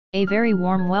A very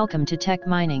warm welcome to Tech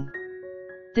Mining.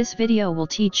 This video will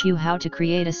teach you how to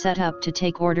create a setup to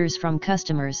take orders from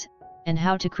customers, and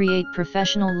how to create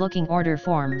professional-looking order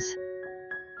forms.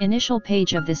 Initial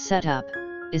page of this setup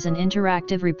is an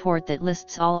interactive report that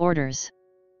lists all orders.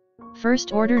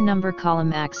 First order number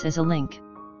column acts as a link.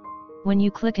 When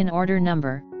you click an order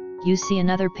number, you see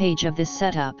another page of this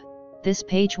setup. This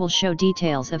page will show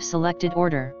details of selected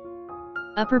order.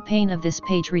 Upper pane of this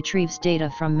page retrieves data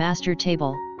from master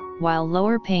table, while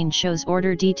lower pane shows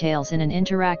order details in an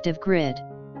interactive grid.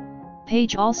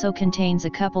 Page also contains a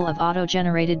couple of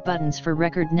auto-generated buttons for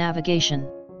record navigation.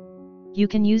 You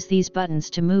can use these buttons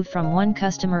to move from one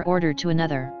customer order to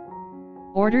another.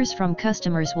 Orders from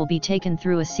customers will be taken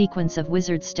through a sequence of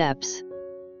wizard steps.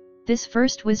 This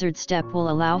first wizard step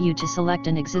will allow you to select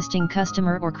an existing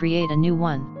customer or create a new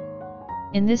one.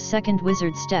 In this second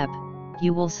wizard step,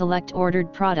 you will select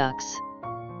ordered products.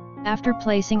 After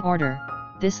placing order,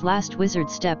 this last wizard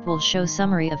step will show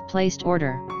summary of placed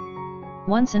order.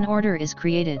 Once an order is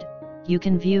created, you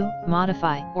can view,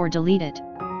 modify, or delete it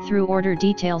through order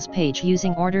details page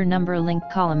using order number link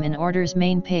column in order's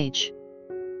main page.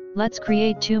 Let's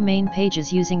create two main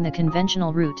pages using the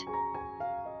conventional route.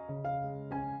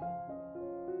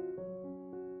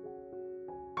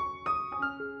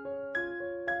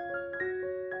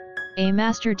 A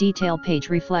master detail page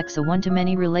reflects a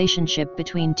one-to-many relationship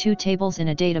between two tables in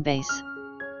a database.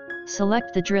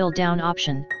 Select the drill down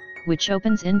option, which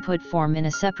opens input form in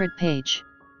a separate page.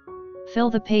 Fill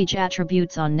the page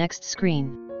attributes on next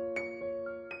screen.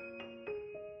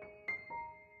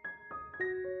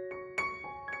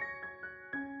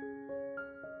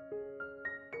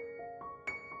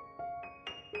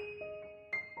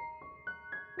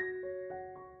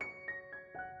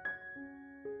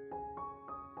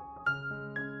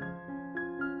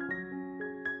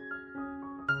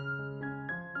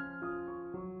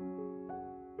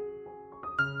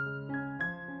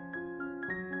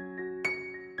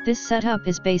 This setup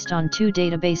is based on two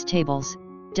database tables,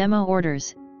 demo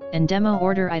orders, and demo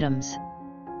order items.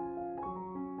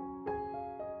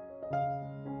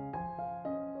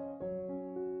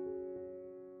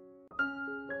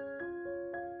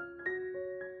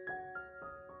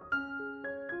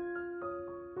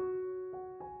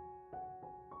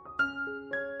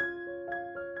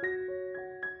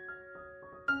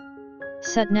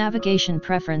 Set navigation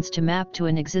preference to map to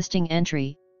an existing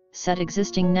entry. Set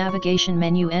existing navigation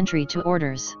menu entry to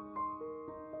orders.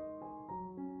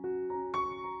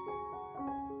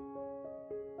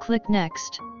 Click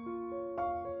Next.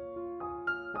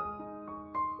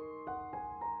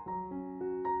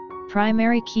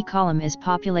 Primary key column is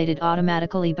populated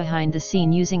automatically behind the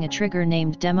scene using a trigger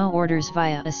named Demo Orders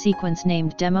via a sequence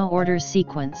named Demo Orders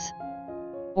Sequence.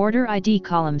 Order ID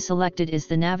column selected is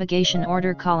the navigation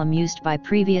order column used by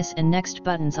previous and next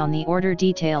buttons on the order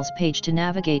details page to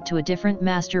navigate to a different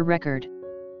master record.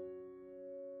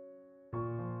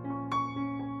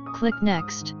 Click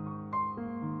Next.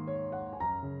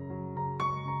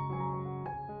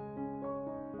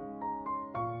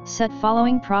 Set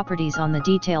following properties on the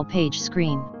detail page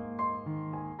screen.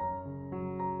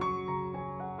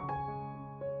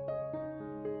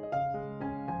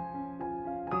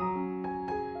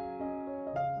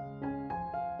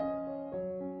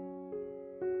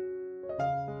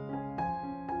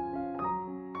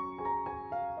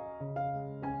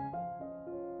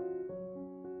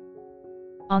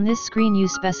 On this screen you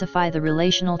specify the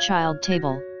relational child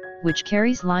table, which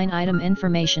carries line item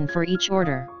information for each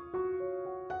order.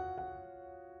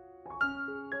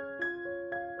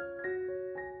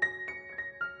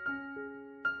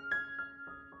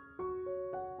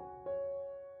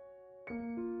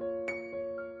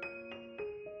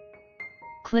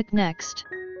 Click Next.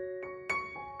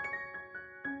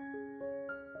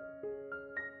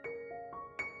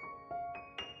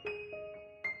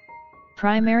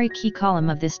 Primary key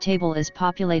column of this table is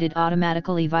populated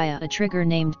automatically via a trigger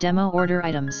named Demo Order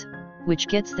Items, which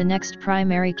gets the next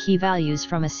primary key values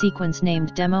from a sequence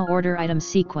named Demo Order Item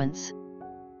Sequence.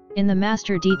 In the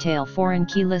master detail foreign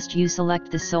key list you select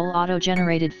the sole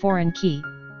auto-generated foreign key,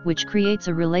 which creates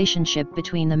a relationship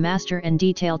between the master and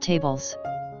detail tables.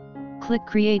 Click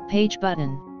Create Page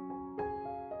button.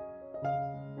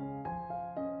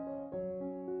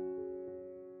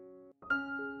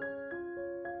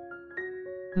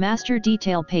 Master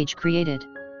detail page created.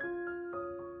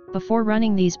 Before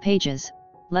running these pages,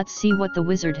 let's see what the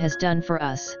wizard has done for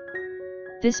us.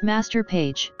 This master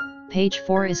page, page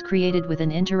 4, is created with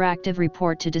an interactive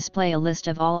report to display a list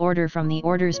of all order from the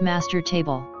orders master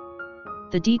table.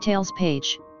 The details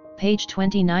page, page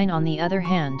 29 on the other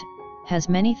hand, has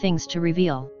many things to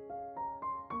reveal.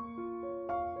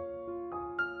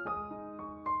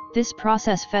 This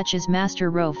process fetches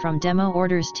master row from demo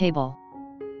orders table.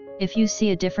 If you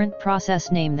see a different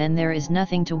process name, then there is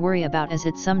nothing to worry about, as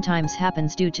it sometimes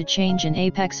happens due to change in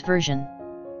Apex version.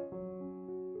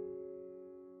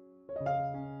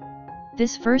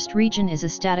 This first region is a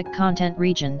static content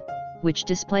region, which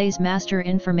displays master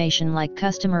information like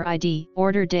customer ID,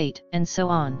 order date, and so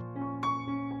on.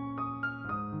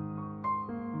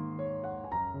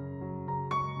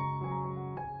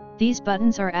 These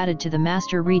buttons are added to the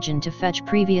master region to fetch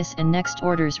previous and next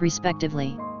orders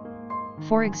respectively.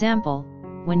 For example,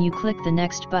 when you click the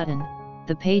next button,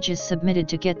 the page is submitted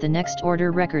to get the next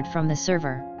order record from the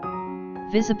server.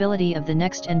 Visibility of the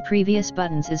next and previous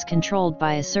buttons is controlled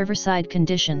by a server-side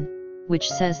condition, which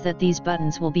says that these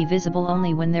buttons will be visible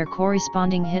only when their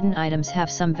corresponding hidden items have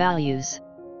some values.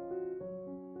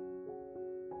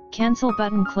 Cancel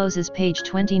button closes page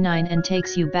 29 and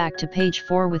takes you back to page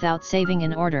 4 without saving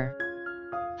an order.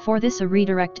 For this, a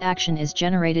redirect action is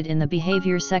generated in the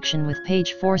behavior section with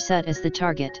page 4 set as the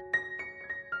target.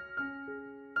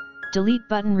 Delete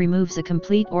button removes a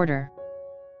complete order.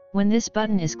 When this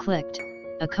button is clicked,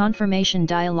 a confirmation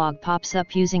dialog pops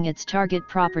up using its target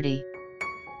property.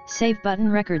 Save button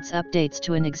records updates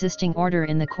to an existing order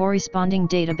in the corresponding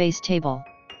database table.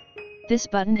 This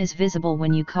button is visible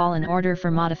when you call an order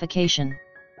for modification.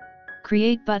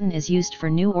 Create button is used for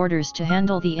new orders to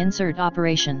handle the insert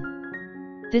operation.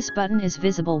 This button is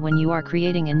visible when you are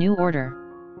creating a new order.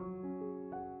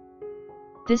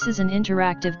 This is an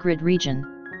interactive grid region,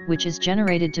 which is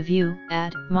generated to view,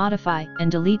 add, modify, and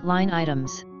delete line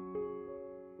items.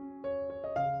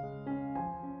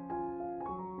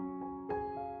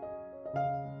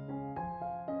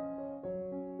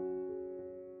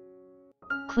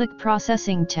 Click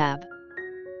Processing tab.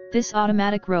 This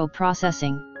automatic row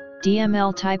processing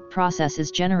DML type process is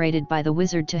generated by the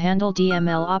wizard to handle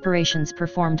DML operations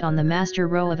performed on the master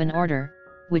row of an order,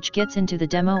 which gets into the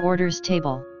demo orders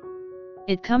table.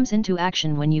 It comes into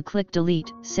action when you click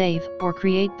Delete, Save, or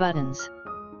Create buttons.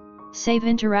 Save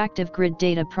Interactive Grid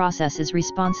Data process is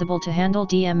responsible to handle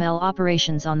DML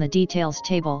operations on the details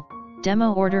table,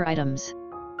 demo order items.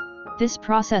 This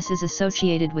process is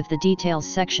associated with the Details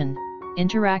section,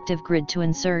 Interactive Grid, to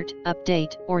insert,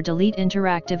 update, or delete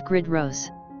interactive grid rows.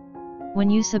 When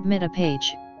you submit a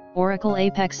page, Oracle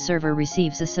Apex Server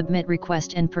receives a submit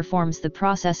request and performs the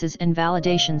processes and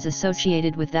validations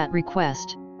associated with that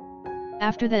request.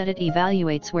 After that, it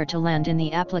evaluates where to land in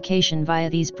the application via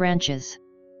these branches.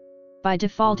 By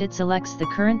default, it selects the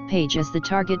current page as the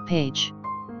target page.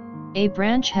 A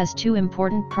branch has two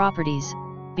important properties: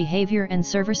 behavior and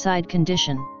server-side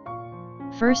condition.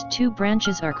 First, two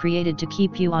branches are created to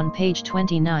keep you on page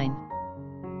 29.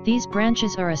 These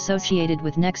branches are associated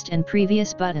with next and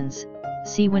previous buttons.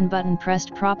 See when button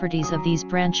pressed properties of these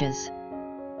branches.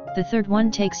 The third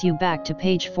one takes you back to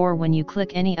page 4 when you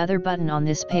click any other button on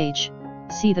this page.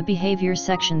 See the behavior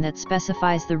section that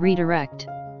specifies the redirect.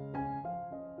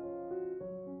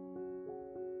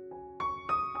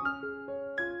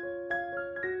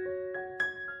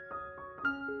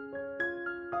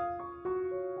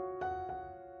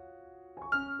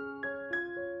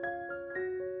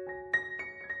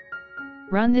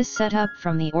 Run this setup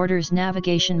from the Orders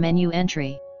navigation menu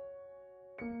entry.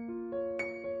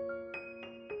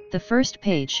 The first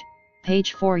page,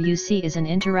 page 4 you see, is an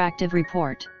interactive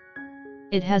report.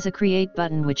 It has a Create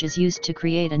button which is used to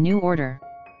create a new order.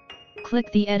 Click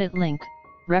the Edit link,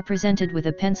 represented with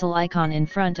a pencil icon in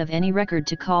front of any record,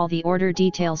 to call the Order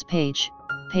Details page,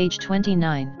 page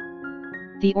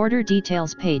 29. The Order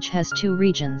Details page has two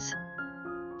regions.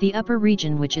 The upper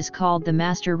region, which is called the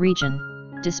Master region,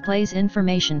 displays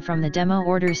information from the demo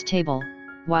orders table,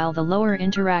 while the lower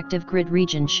interactive grid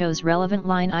region shows relevant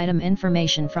line item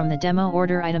information from the demo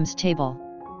order items table.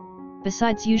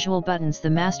 Besides usual buttons, the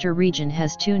master region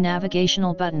has two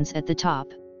navigational buttons at the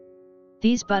top.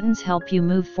 These buttons help you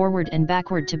move forward and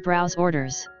backward to browse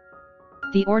orders.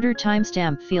 The order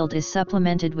timestamp field is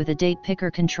supplemented with a date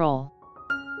picker control.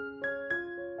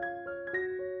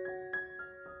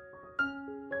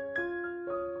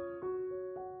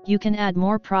 You can add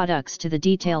more products to the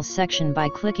details section by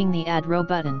clicking the Add Row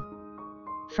button.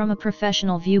 From a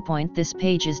professional viewpoint, this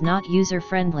page is not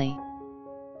user-friendly.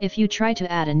 If you try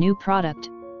to add a new product,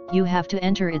 you have to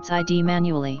enter its ID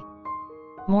manually.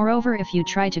 Moreover, if you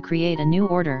try to create a new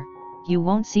order, you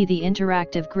won't see the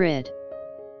interactive grid.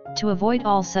 To avoid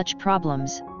all such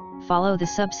problems, follow the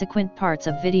subsequent parts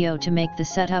of video to make the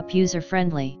setup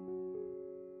user-friendly.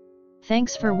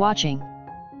 Thanks for watching.